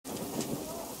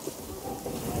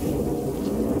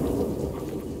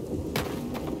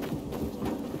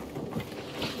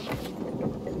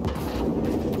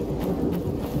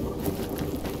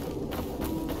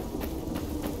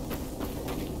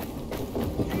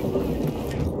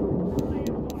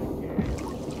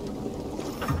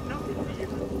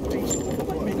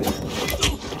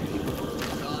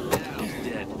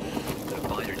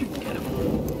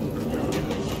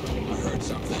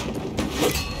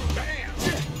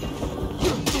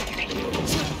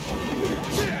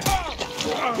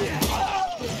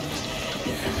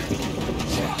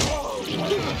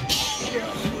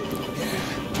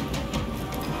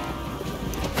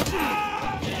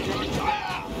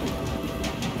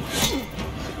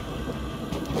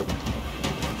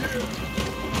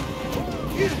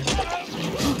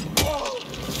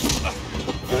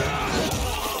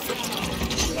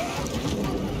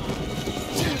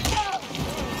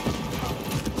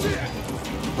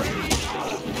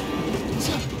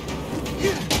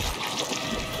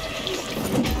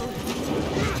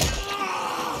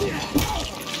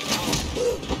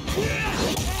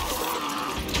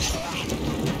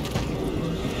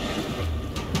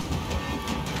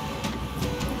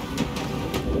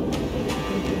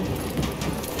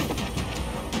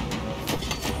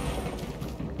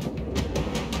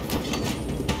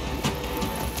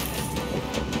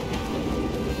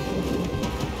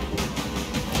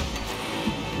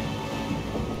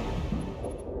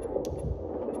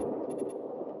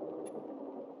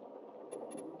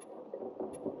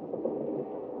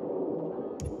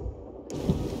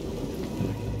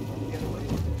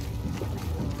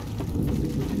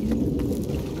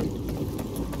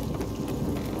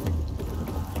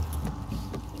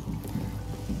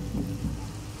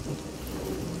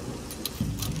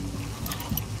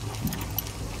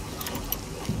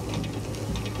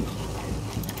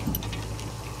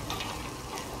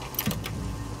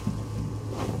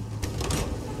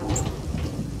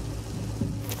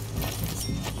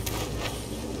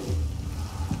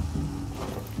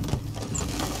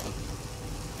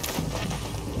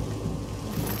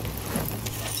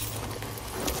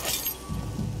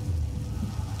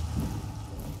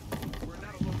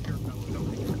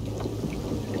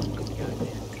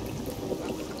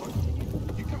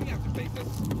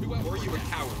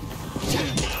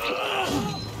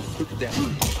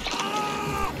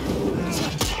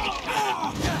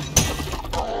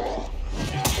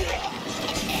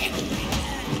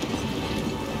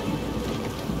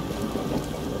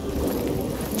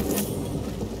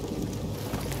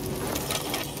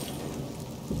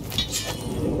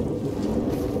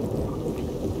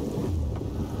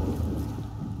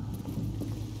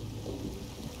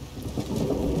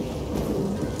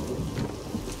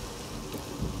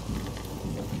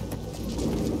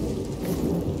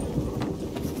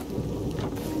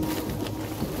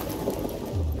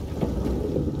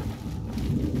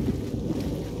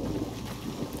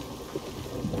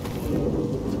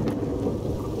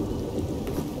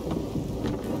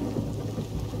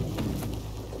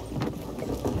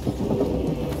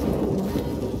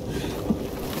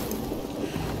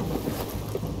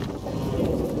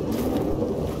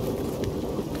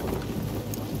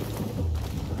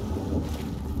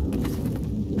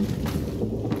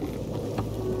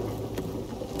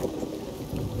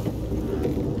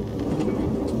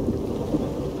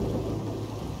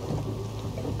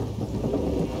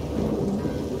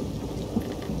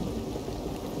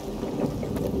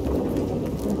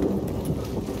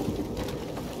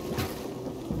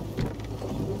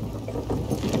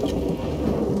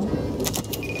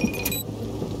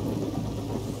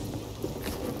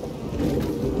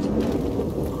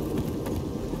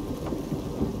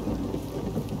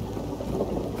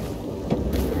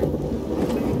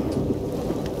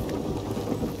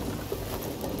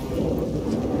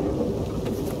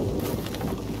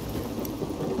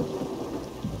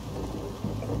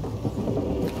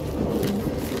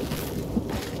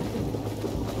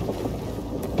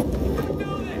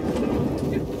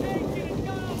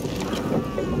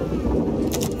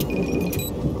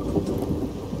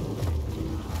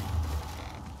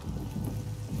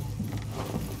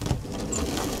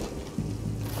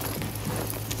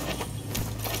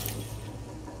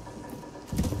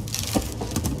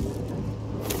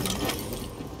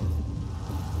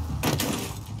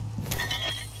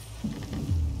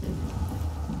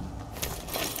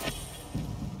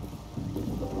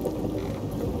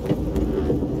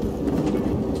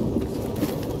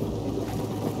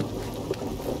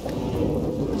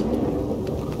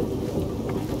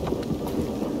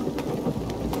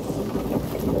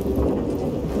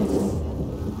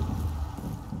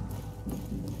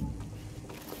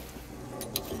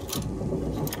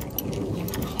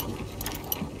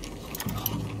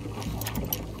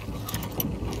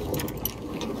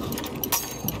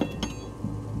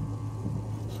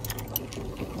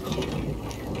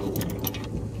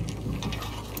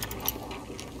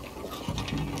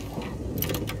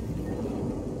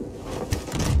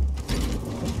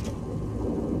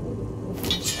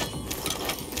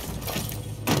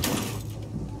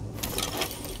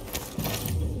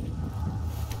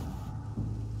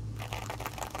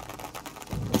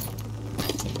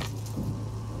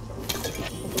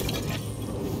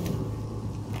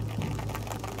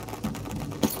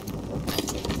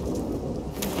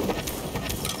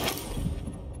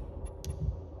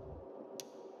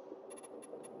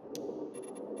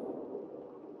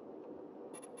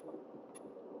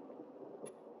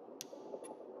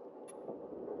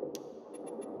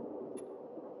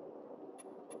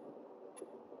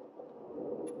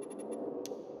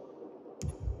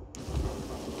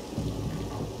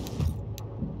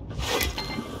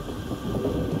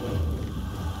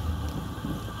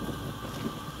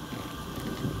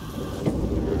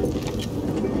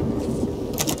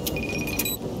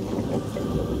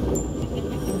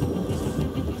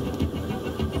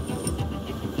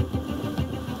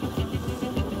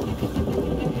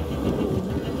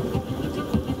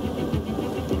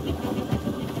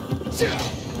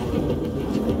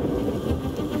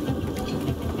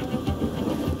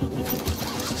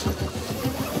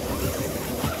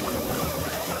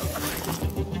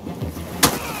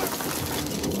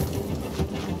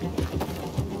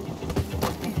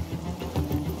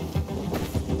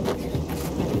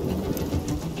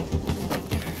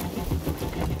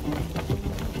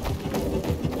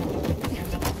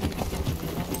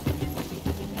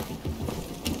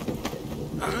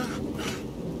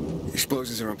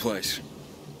Explosives are in place.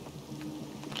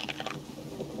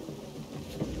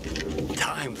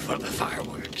 Time for the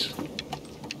fireworks.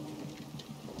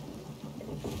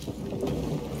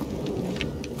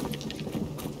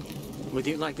 Would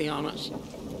you like the honors?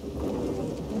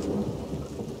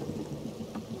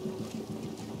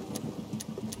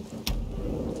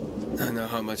 I know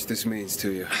how much this means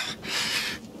to you.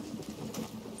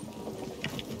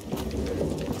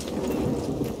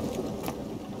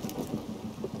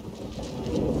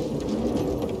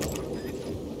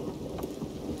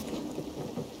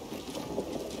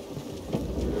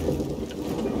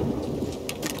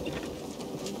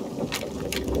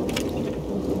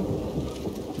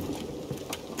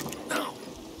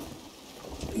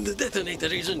 The detonator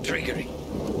isn't triggering.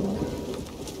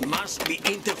 Must be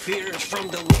interference from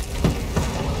the...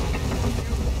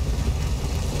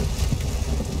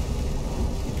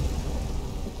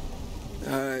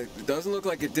 It doesn't look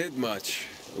like it did much.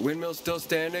 The windmill's still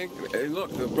standing. Hey,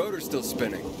 look, the rotor's still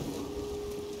spinning.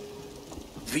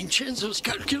 Vincenzo's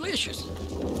calculations.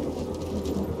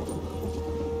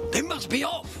 They must be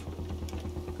off.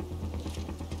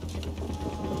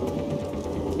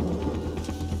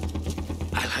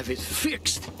 I'll have it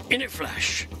fixed in a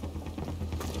flash.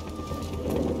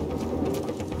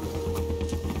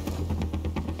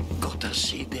 Gotta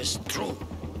see this through.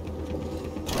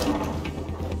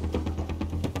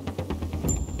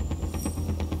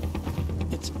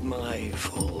 It's my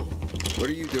fault. What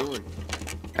are you doing?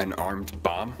 An armed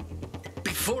bomb?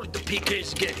 Before the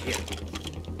PKs get here,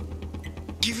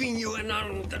 giving you an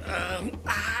armed,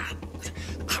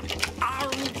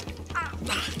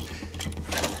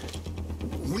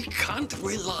 we can't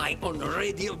rely on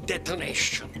radio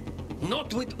detonation.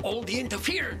 Not with all the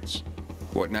interference.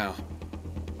 What now?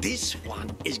 This one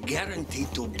is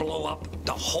guaranteed to blow up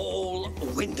the whole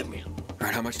windmill. All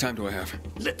right, how much time do I have?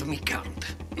 Let me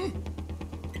count.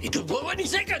 It'll blow any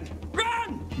second.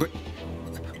 Run! But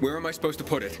where am I supposed to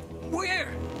put it?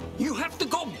 Where? You have to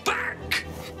go back.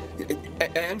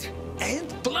 And? And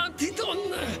plant it on...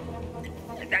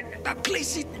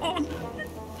 place it on...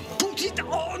 Put it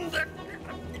on the...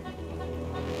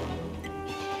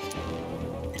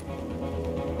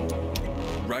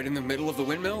 Right in the middle of the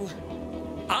windmill?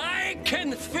 I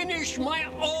can finish my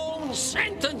own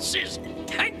sentences.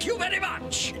 Thank you very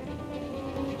much.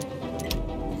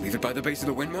 Leave it by the base of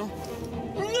the windmill?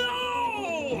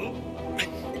 No!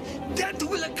 That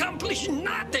will accomplish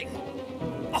nothing.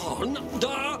 On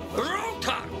the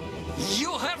rota.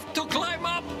 You have to climb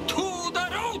up to the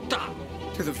rota.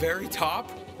 To the very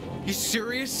top? You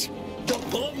serious? The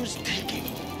bomb's ticking,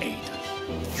 Ada.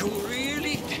 You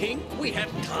really think we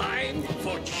have time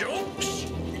for jokes?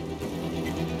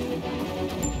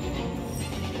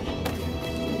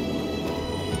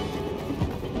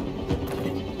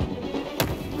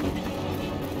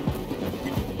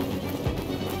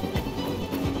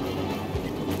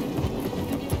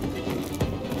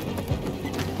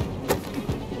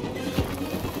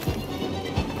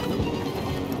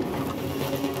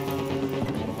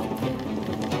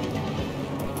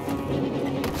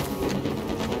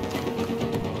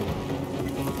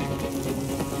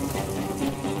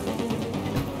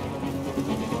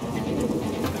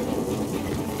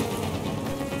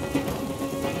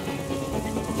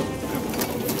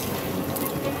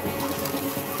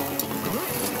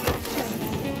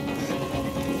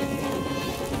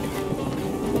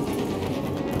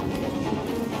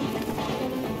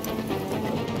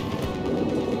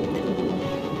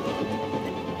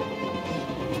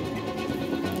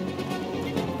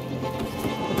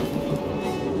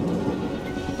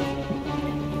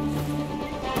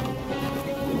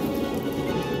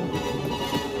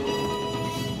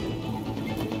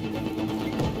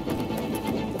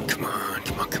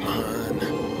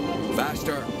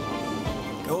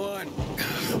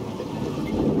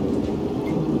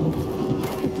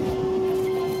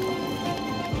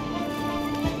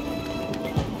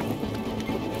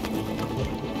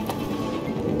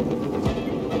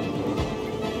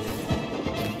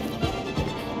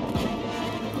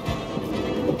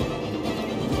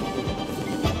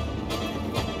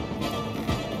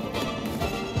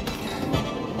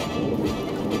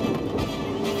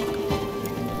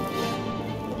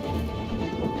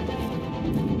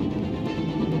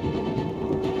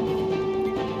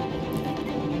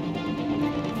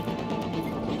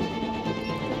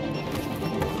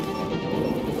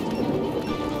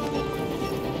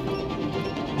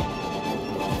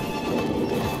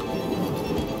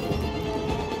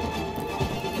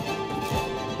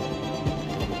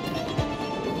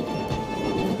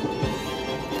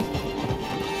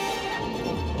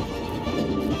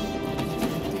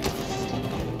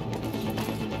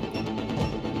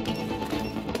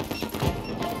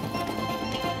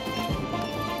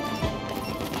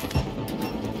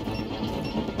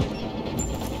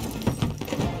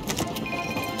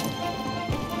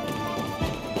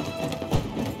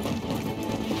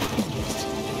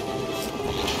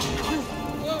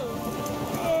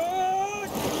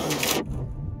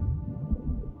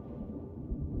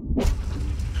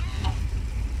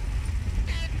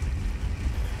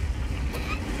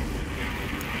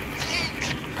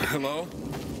 Hello?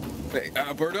 Hey,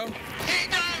 Alberto?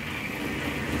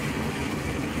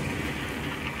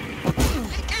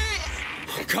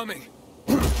 I'm coming.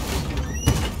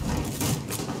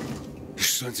 You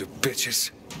sons of bitches.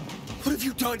 What have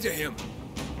you done to him?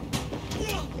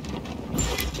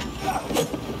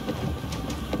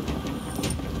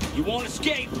 You won't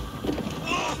escape.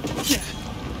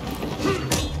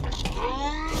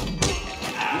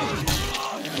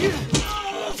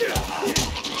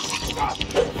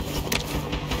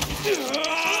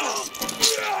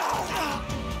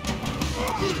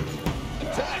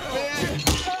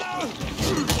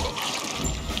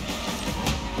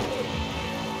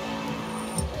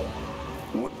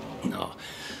 No,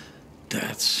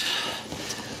 that's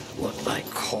what I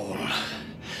call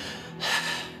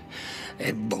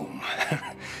a boom.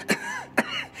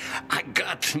 I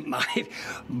got my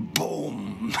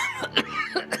boom.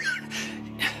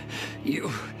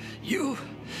 You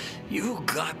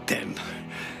got them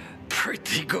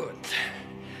pretty good,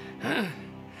 huh?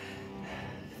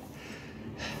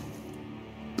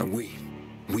 No, we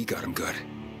got him good.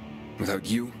 Without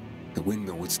you, the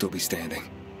windmill would still be standing.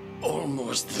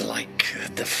 Almost like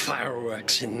the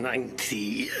fireworks in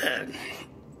 90,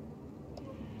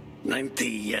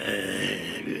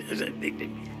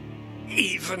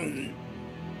 even...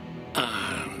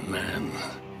 Ah, man,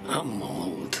 I'm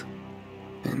old.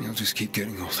 And you'll just keep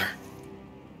getting older.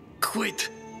 Quit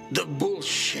the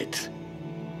bullshit,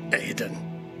 Aiden.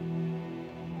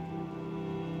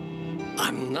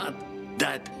 I'm not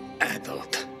that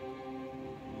adult.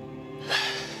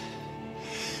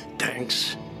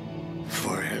 Thanks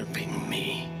for helping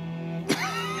me.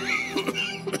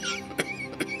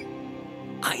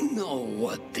 I know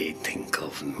what they think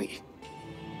of me.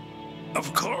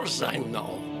 Of course I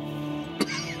know.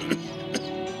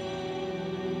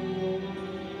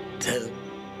 Tell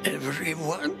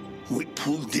everyone we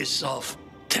pulled this off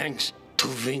thanks to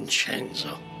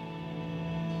Vincenzo.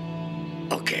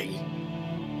 Okay?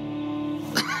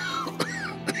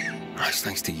 That's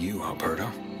thanks to you,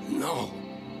 Alberto. No.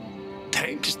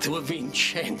 Thanks to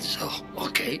Vincenzo,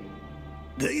 okay?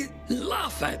 They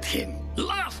laugh at him.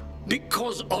 Laugh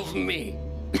because of me.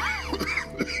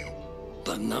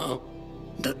 But now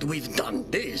that we've done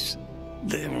this,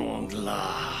 they won't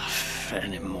laugh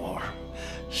anymore.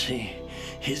 See,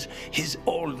 his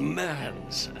old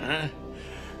man's, huh?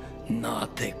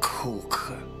 Not a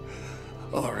cook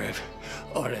or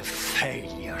a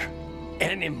failure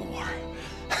anymore.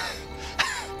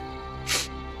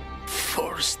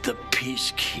 Force the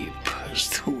peacekeepers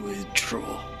to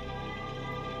withdraw.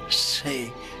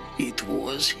 Say it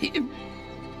was him.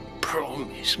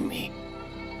 Promise me.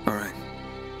 All right.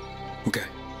 Okay.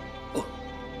 Oh,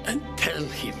 and tell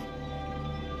him.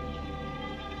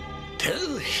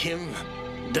 Tell him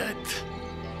that...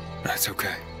 That's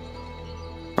okay.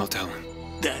 I'll tell him.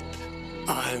 That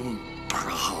I'm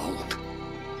proud.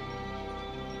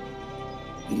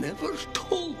 Never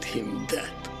told him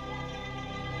that.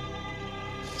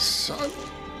 Son,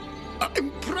 I'm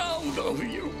proud of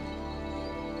you.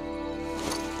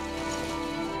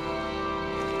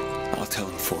 I'll tell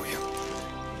him for you.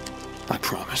 I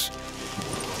promise.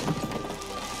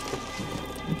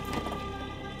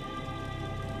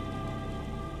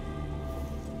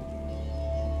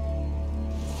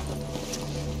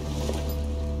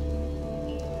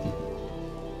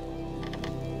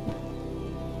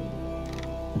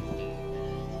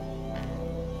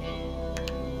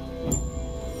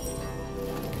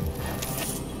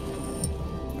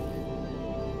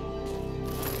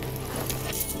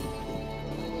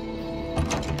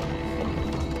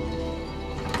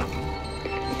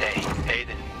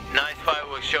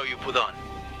 Show you put on.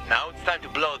 Now it's time to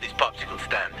blow this popsicle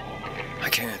stand. I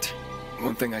can't.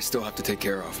 One thing I still have to take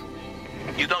care of.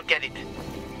 You don't get it.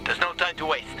 There's no time to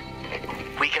waste.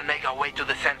 We can make our way to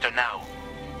the center now.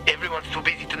 Everyone's too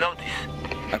busy to notice.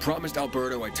 I promised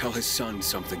Alberto I'd tell his son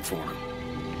something for him.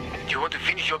 Do you want to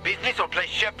finish your business or play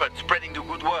shepherd spreading the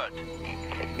good word?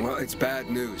 Well, it's bad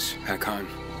news, Harran.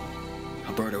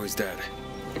 Alberto is dead.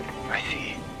 I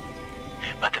see.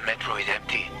 But the metro is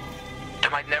empty. There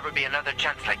might never be another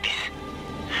chance like this.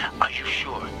 Are you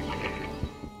sure?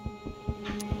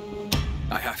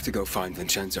 I have to go find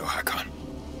Vincenzo, Harran.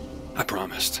 I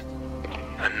promised.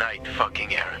 A night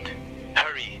fucking errand.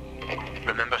 Hurry.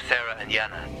 Remember Sarah and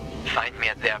Yana. Find me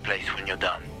at their place when you're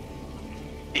done.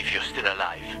 If you're still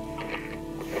alive.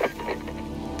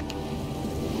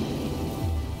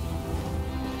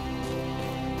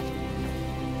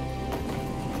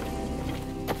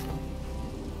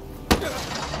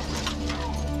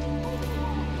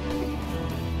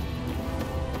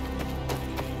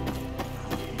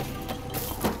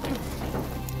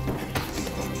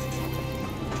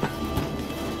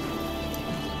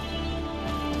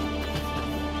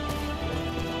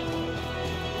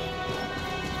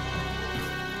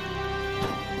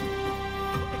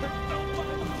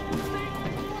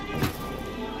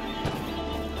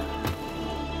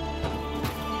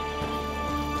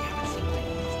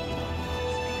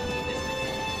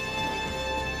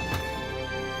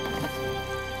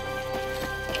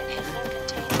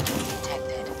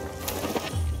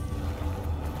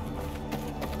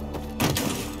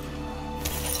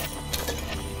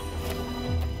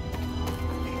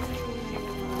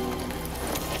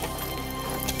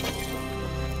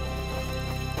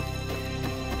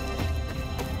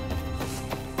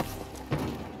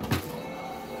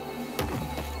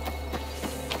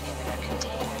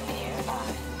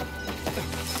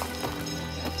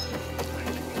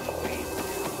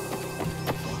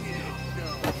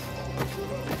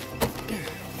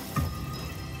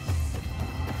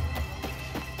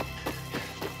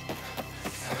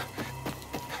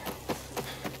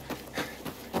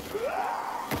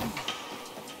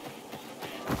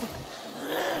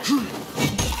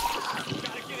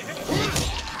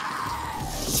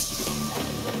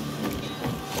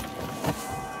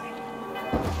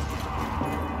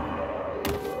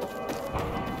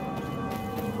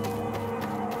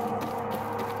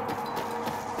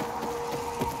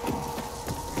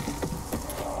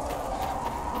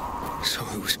 So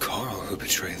it was Carl who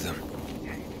betrayed them.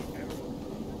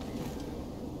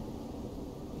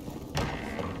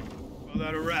 Call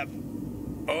that a wrap.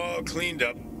 All cleaned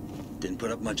up. Didn't put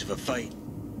up much of a fight.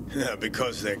 Yeah,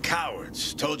 because they're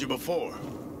cowards. Told you before.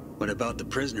 What about the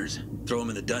prisoners? Throw them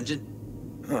in the dungeon?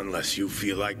 Unless you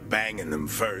feel like banging them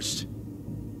first.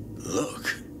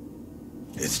 Look.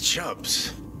 It's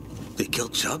Chubbs. They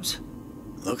killed Chubbs?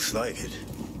 Looks like it.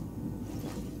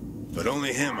 But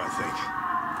only him, I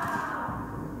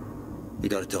We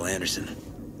gotta tell Anderson. think.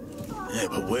 Yeah,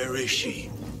 but where is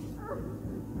she?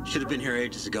 Should have been here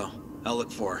ages ago. I'll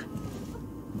look for her.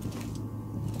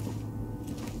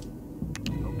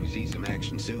 Hope we see some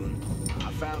action soon.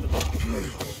 I found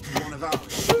one of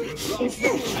ours.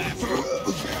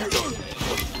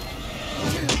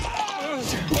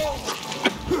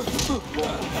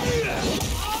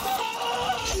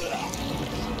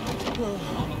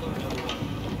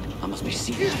 I must be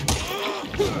seeing that.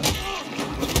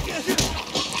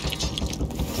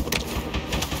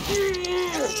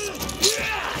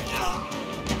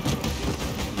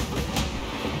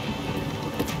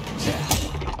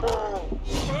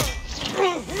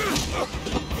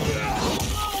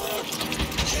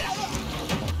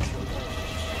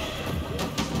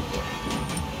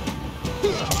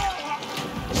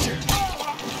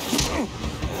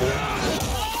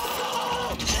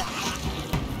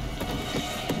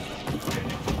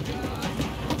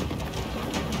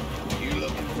 You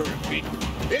looking for a beat?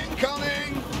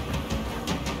 Incoming!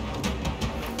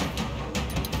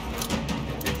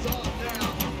 It's all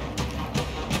down.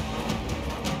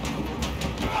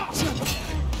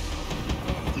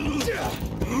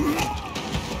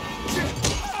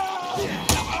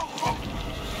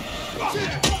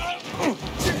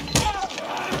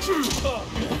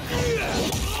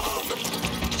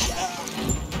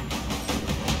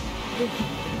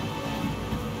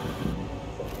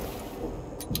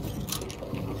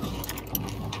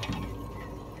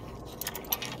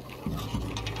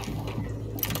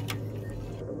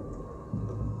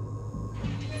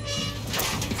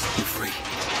 You're free.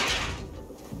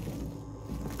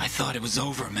 I thought it was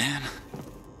over, man.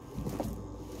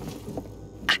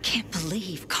 I can't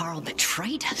believe Carl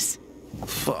betrayed us.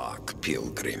 Fuck,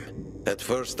 Pilgrim. At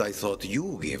first I thought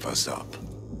you gave us up.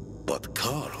 But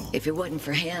Carl... If it wasn't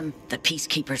for him, the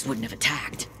peacekeepers wouldn't have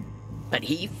attacked. But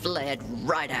he fled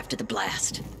right after the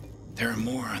blast. There are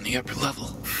more on the upper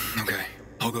level. Okay,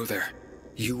 I'll go there.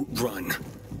 You run.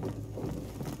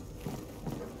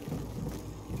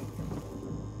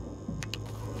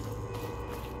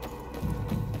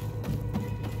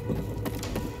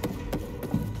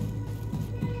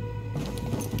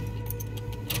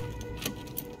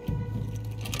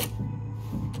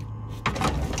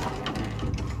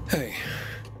 Hey,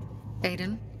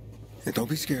 Aiden? don't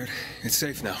be scared. It's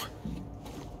safe now.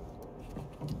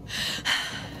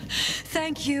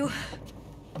 Thank you.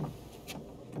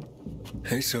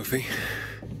 Hey, Sophie.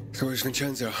 So where's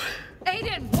Vincenzo?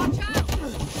 Aiden, watch out!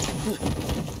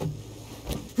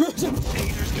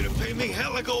 Peter's gonna pay me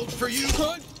hella gold for you.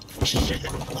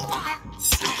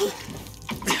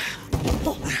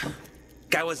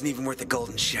 Guy wasn't even worth a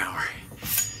golden shower.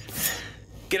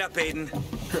 Get up, Aiden.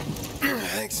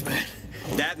 Thanks, man.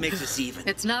 That makes us even.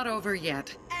 It's not over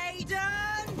yet.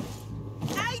 Aiden!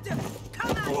 Aiden!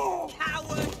 Come on, you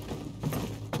coward!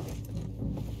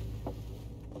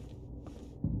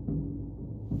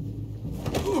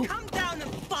 Come down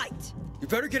and fight! You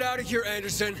better get out of here,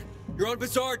 Anderson. You're on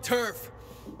bizarre turf.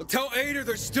 Look, tell Ader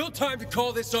there's still time to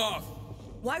call this off.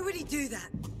 Why would he do that?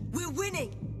 We're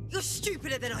winning! You're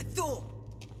stupider than I thought!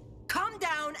 Come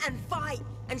down and fight,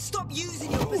 and stop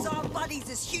using your bizarre buddies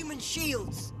as human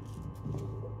shields!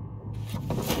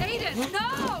 Aiden,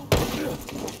 no!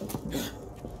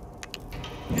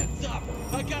 Heads up!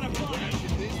 I got a blind!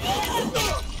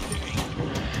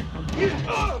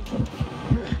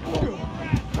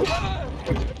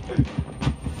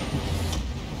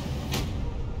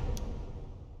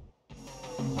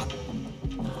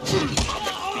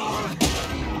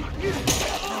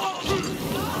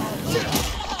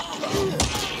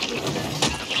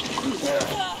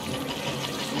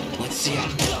 Let's see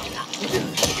it.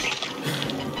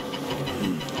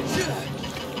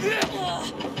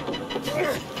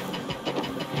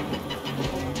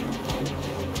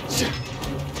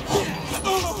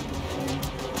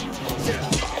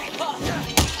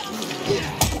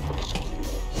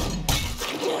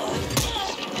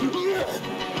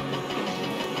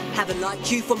 Haven't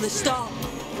liked you from the start.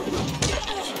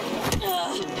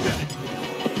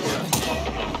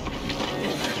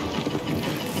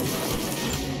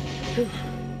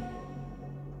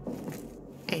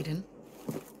 Aiden,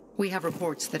 We have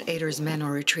reports that Ader's men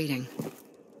are retreating.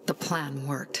 The plan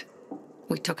worked.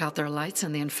 We took out their lights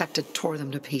and the infected tore them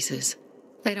to pieces.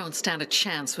 They don't stand a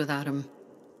chance without him.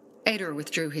 Ader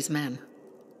withdrew his men.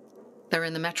 They're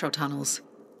in the metro tunnels.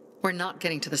 We're not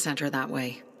getting to the center that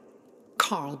way.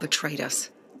 Carl betrayed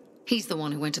us. He's the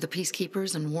one who went to the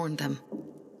peacekeepers and warned them.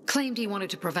 Claimed he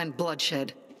wanted to prevent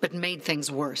bloodshed, but made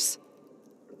things worse.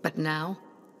 But now,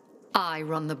 I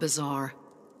run the bazaar.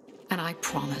 And I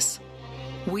promise,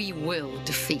 we will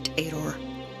defeat Ader.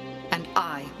 And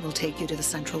I will take you to the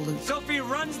central loop. Sophie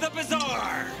runs the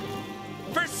bazaar!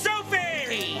 For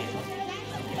Sophie!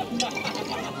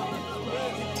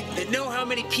 They know how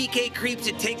many PK creeps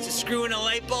it takes to screw in a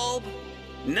light bulb?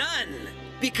 None!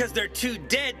 Because they're too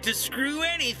dead to screw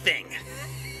anything!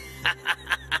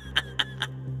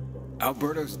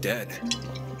 Alberto's dead.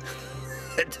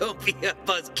 Don't be a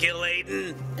buzzkill,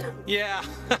 Aiden. Yeah.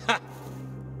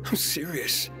 I'm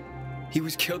serious. He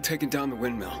was killed taking down the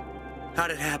windmill.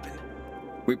 How'd it happen?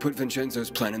 We put Vincenzo's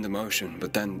plan into motion,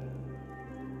 but then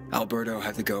Alberto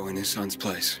had to go in his son's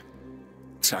place.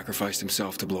 Sacrificed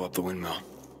himself to blow up the windmill.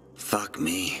 Fuck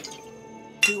me.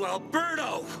 To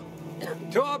Alberto!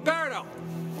 To Alberto!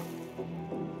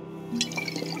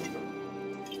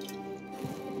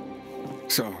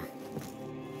 So,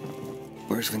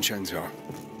 where's Vincenzo?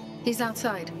 He's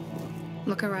outside.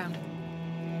 Look around.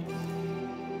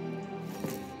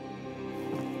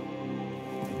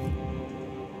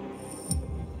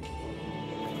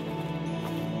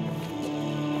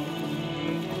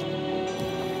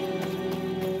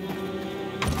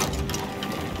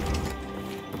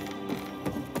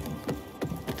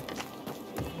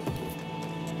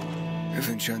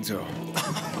 Vincenzo.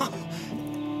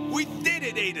 We did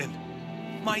it, Aiden!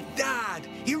 My dad,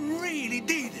 he really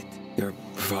did it! Your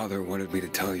father wanted me to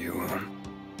tell you,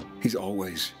 he's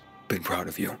always been proud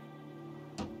of you.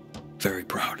 Very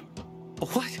proud.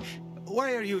 What?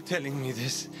 Why are you telling me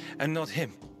this, and not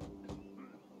him?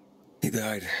 He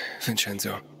died,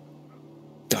 Vincenzo.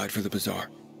 Died for the bazaar.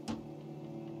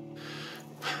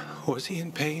 Was he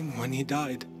in pain when he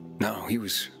died? No, he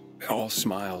was all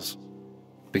smiles.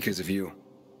 Because of you.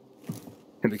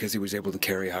 And because he was able to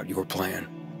carry out your plan.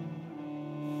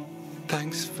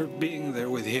 Thanks for being there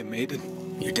with him,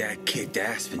 Aiden. Your dad kicked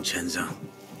ass, Vincenzo.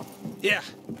 Yeah,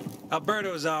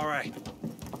 Alberto's all right.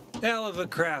 Hell of a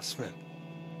craftsman.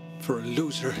 For a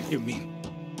loser, you mean?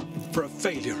 For a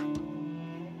failure.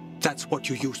 That's what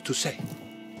you used to say.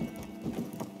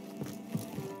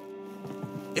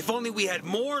 If only we had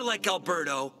more like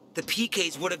Alberto, the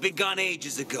PKs would have been gone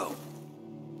ages ago.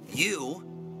 You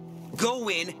go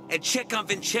in and check on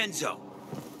Vincenzo.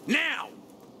 Now!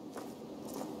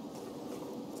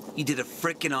 You did a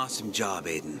frickin' awesome job,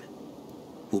 Aiden.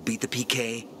 We'll beat the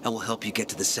PK and we'll help you get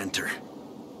to the center.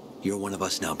 You're one of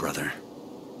us now, brother.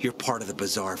 You're part of the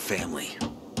Bazaar family.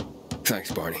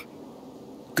 Thanks, Barney.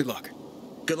 Good luck.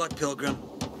 Good luck, Pilgrim.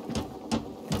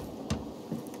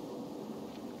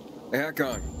 Hey,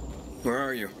 Hakon. Where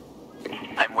are you?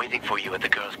 I'm waiting for you at the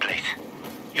girl's place.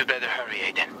 You'd better hurry,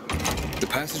 Aiden. The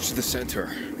passage to the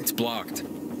center. It's blocked.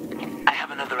 I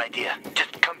have another idea.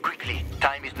 Just come quickly.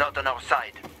 Time is not on our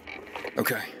side.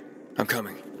 Okay. I'm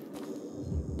coming.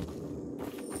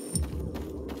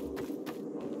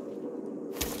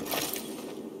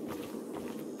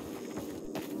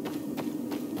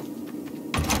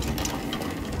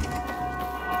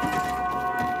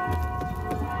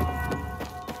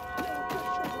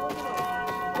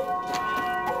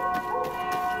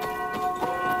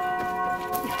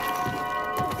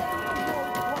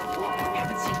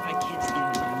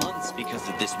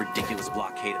 This ridiculous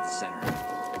blockade at the center.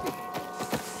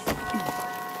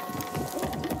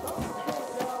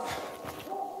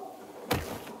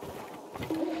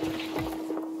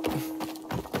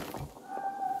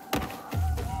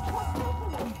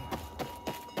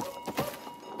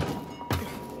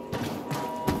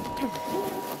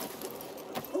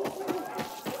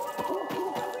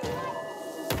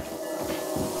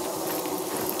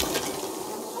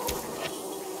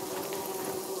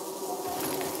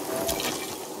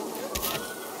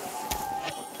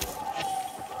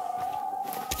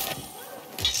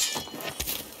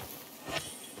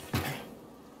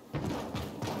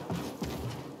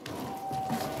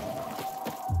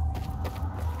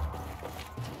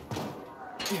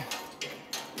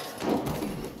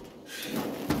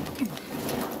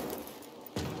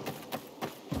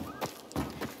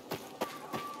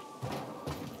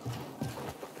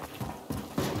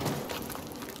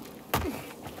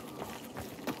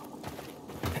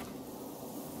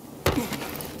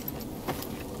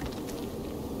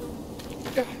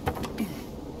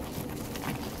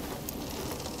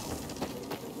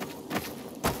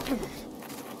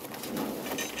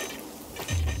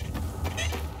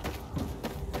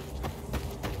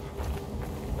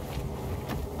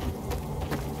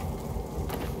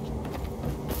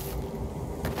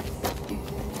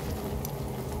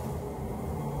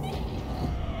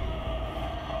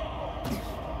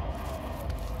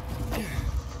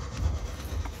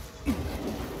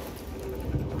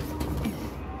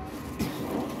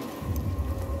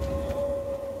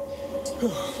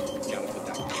 Gotta put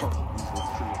that current ruthless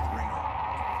crew in the ringer.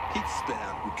 He'd spit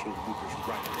out who killed Lucas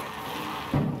right away.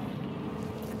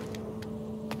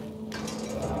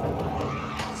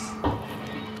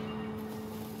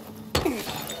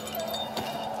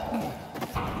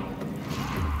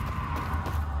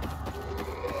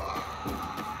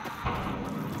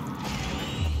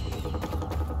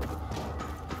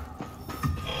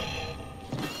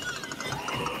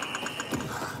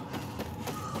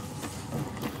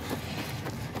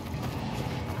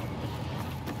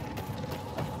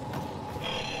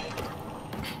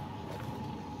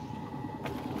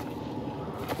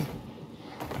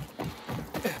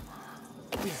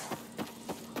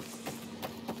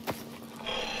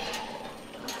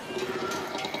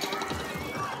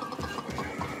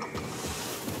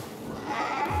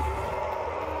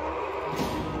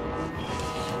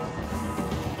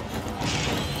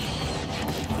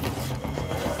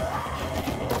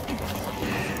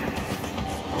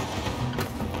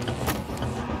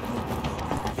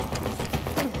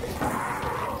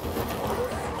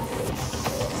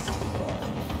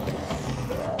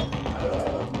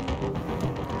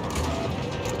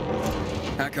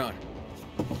 Back on.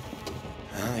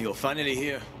 You're finally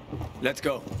here. Let's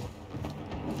go.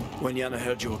 When Yana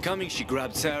heard you were coming, she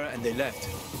grabbed Sarah and they left.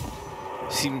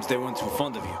 Seems they weren't too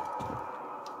fond of you.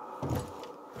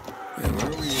 Where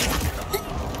are we?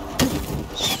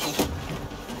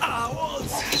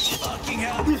 Waltz! Fucking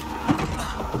hell!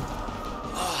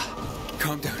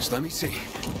 Calm down, just let me see.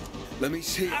 Let me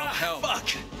see, I'll help. Fuck!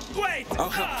 Wait! I'll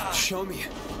help, show me.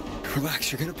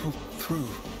 Relax, you're gonna pull through.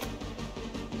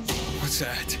 What's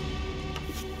that?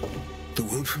 The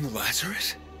wound from the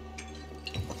Lazarus?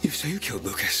 You say you killed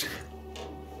Lucas.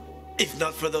 If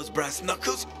not for those brass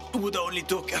knuckles, it would only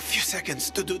took a few seconds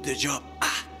to do the job.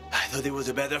 I thought he was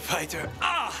a better fighter.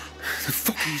 The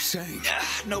fuck are you saying?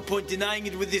 No point denying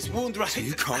it with this wound, right? So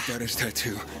you carved out his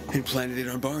tattoo and planted it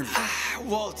on Barney.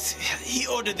 Waltz, he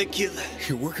ordered the kill.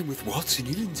 You're working with Waltz and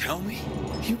you didn't tell me?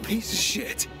 You piece of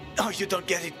shit. Oh, you don't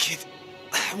get it, kid.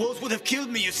 Waltz would have killed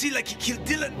me, you see, like he killed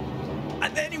Dylan.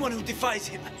 And anyone who defies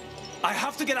him. I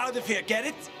have to get out of here, get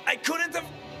it? I couldn't have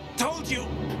told you.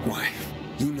 Why?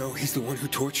 You know he's the one who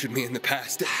tortured me in the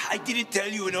past. I didn't tell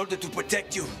you in order to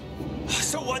protect you.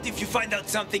 So what if you find out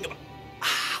something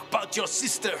about your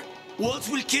sister? Waltz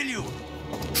will kill you.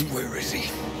 Where is he?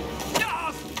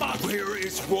 Fuck! Where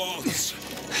is Waltz?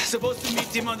 Supposed to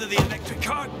meet him under the electric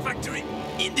car factory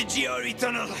in the GRE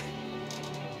tunnel.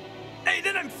 Hey,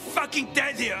 then I'm fucking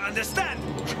dead here, understand?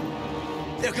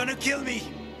 They're gonna kill me.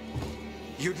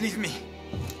 You'd leave me.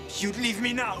 You'd leave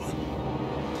me now.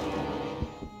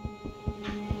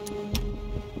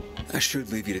 I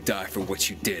should leave you to die for what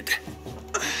you did.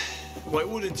 Why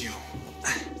wouldn't you?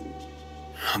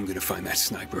 I'm gonna find that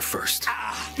sniper first.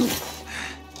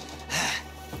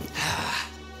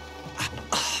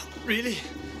 Really?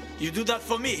 You do that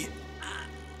for me?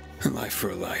 A life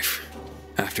for a life.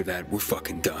 After that, we're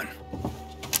fucking done.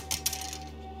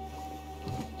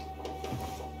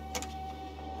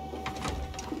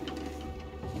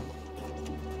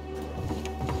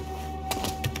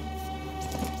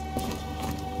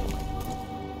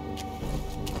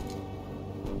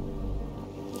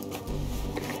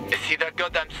 See that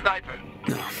goddamn sniper?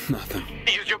 No, nothing.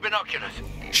 Use your binoculars.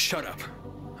 Shut up.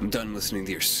 I'm done listening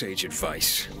to your sage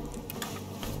advice.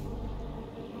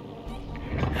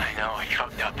 I know, I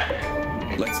fucked up.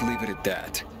 Let's leave it at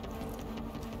that.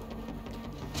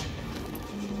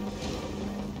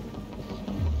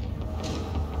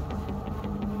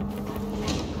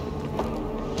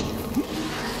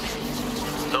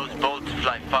 Those bolts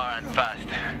fly far and fast.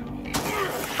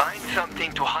 Find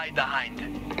something to hide behind.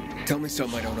 Tell me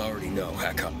something I don't already know,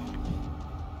 Hacker.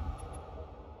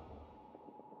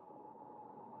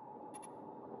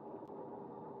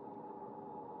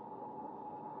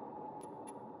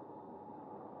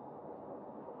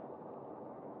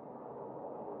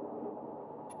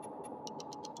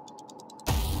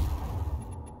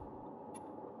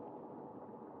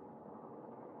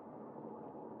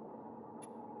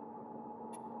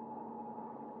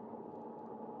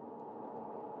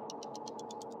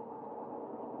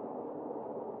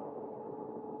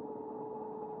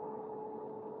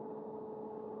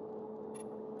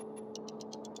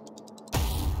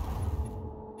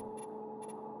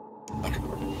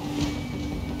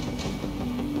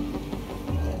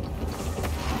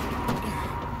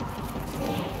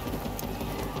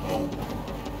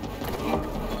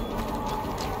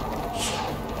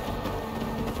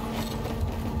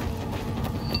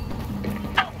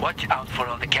 Watch out for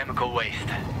all the chemical waste.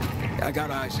 I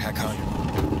got eyes, Hackon.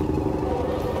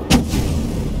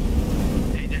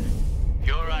 Aiden,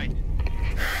 you all right?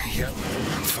 Yep.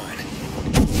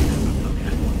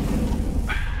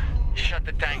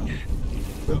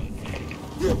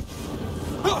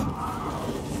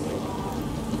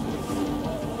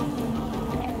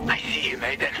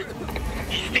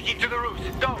 He's sticking to the roofs.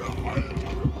 Go!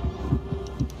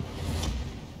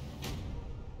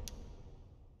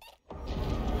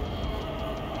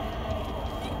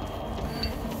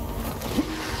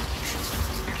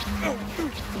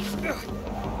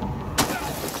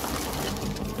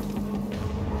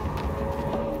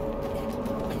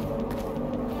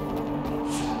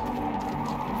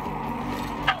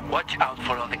 Watch out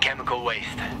for all the chemical waste.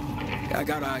 I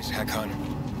got eyes, Hakon.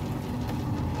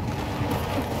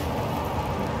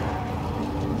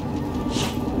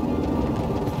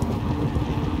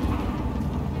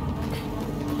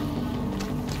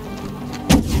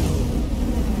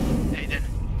 Aiden,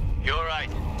 you alright?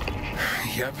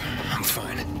 Yep, I'm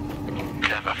fine.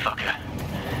 Clever fucker.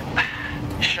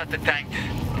 Shut the tanks.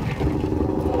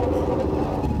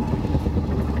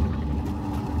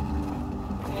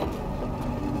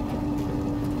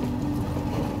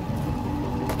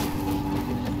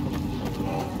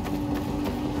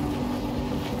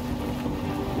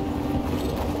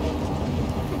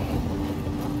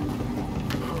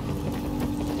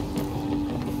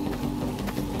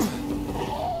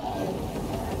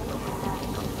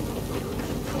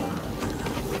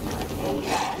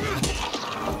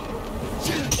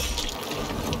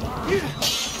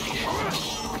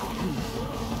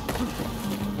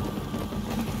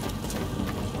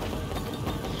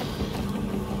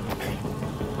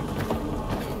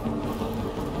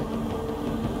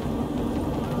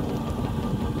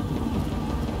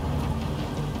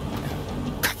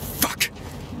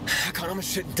 I'm a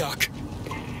sitting duck.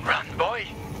 Run, boy!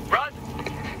 Run!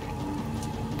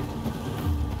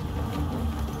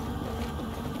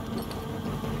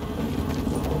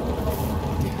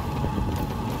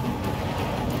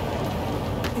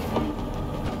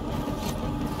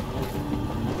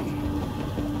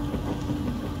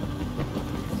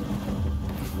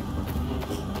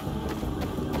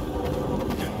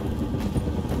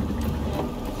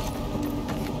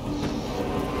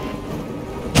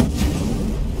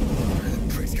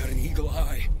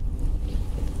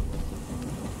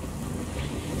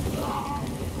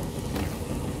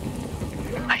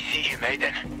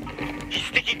 Aiden. He's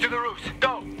sticking to the roofs.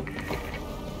 Go!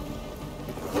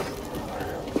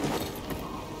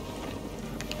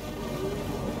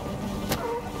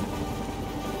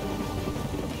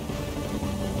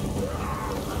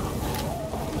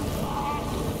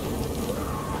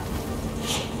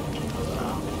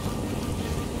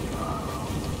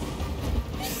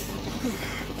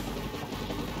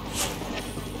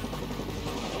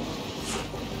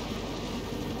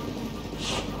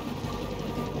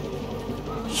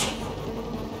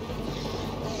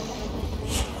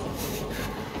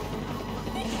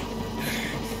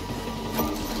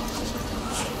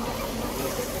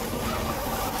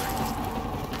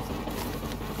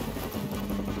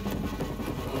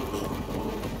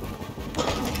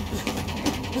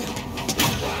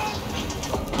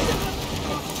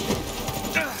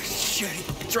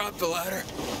 Drop the ladder.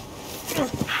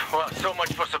 Well, so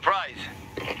much for surprise.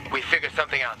 We figured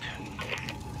something out.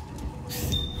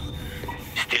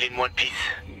 Still in one piece?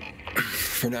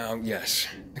 For now, yes.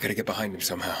 I gotta get behind him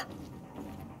somehow.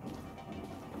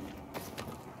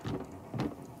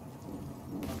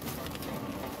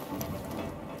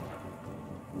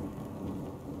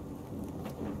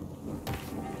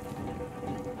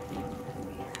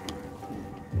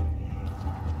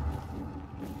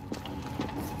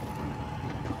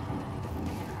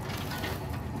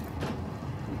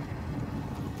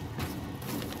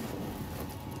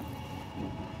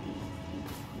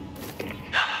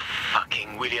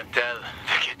 William Tell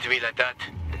to get to me like that.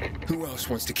 Who else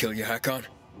wants to kill you, Hakon?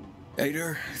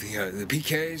 Ader? The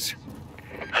PKs?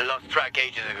 I lost track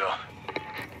ages ago.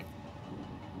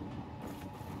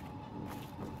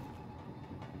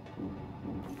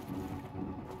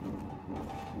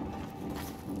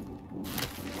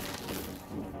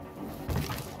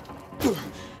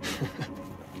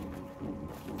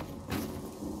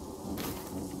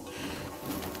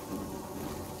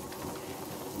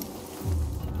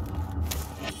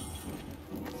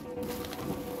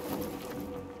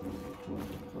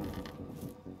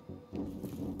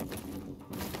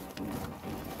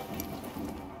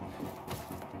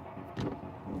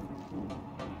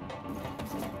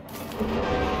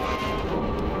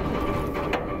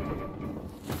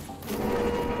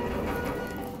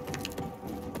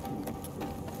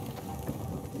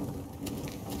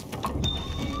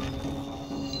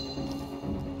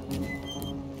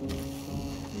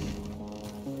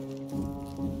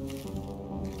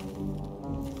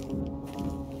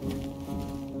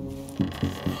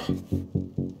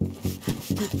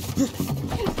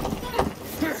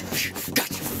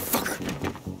 Gotcha, fucker.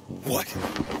 What?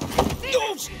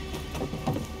 No!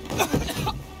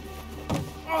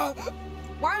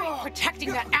 Why are you protecting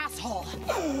that asshole?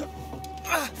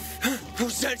 Who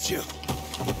sent you?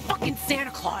 Fucking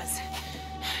Santa Claus.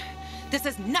 This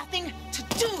has nothing to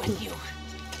do with you.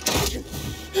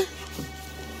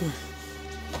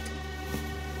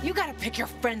 You gotta pick your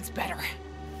friends better.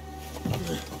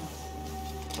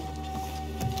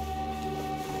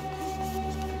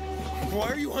 Why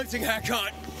are you hunting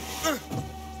Hakon?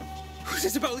 Was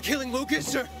this about killing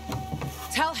Lucas, or?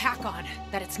 Tell Hakon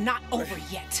that it's not over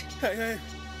yet. Hey,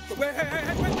 wait!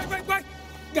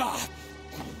 Ah.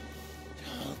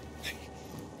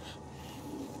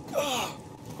 Oh.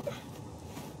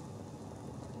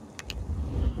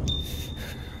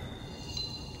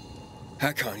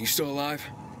 Hakon, you still alive?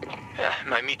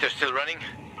 My meter's still running?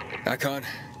 Hakon,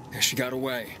 she got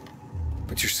away.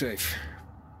 But you're safe.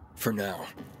 For now.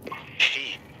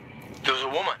 She? There was a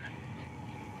woman?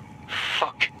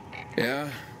 Fuck. Yeah?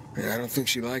 I don't think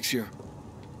she likes you.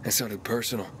 That sounded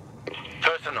personal.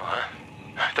 Personal,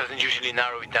 huh? Doesn't usually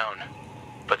narrow it down.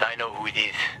 But I know who it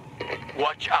is.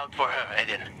 Watch out for her,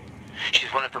 Eden.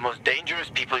 She's one of the most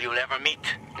dangerous people you'll ever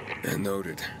meet.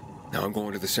 Noted. Now I'm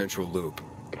going to the central loop.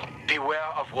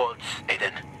 Beware of Waltz,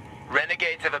 Eden.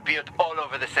 Renegades have appeared all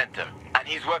over the center, and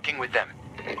he's working with them.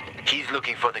 He's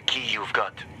looking for the key you've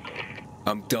got.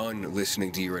 I'm done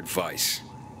listening to your advice.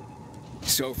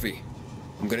 Sophie,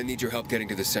 I'm gonna need your help getting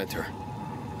to the center.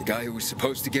 The guy who was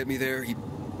supposed to get me there,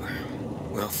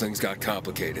 well, things got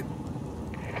complicated.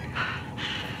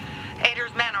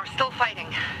 Ader's men are still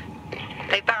fighting.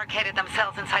 They barricaded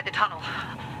themselves inside the tunnel.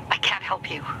 I can't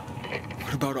help you.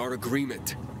 What about our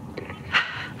agreement?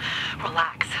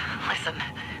 Relax. Listen,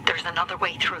 there's another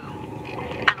way through.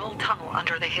 An old tunnel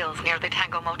under the hills near the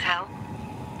Tango Motel.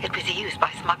 It was used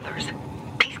by smugglers.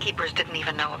 Peacekeepers didn't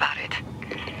even know about it.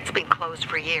 It's been closed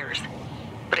for years.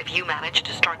 But if you manage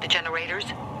to start the generators,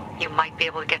 you might be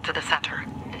able to get to the center.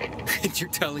 And you're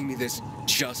telling me this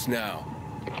just now?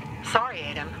 Sorry,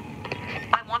 Aiden.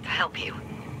 I want to help you.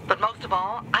 But most of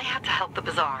all, I had to help the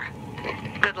Bazaar.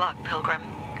 Good luck, Pilgrim.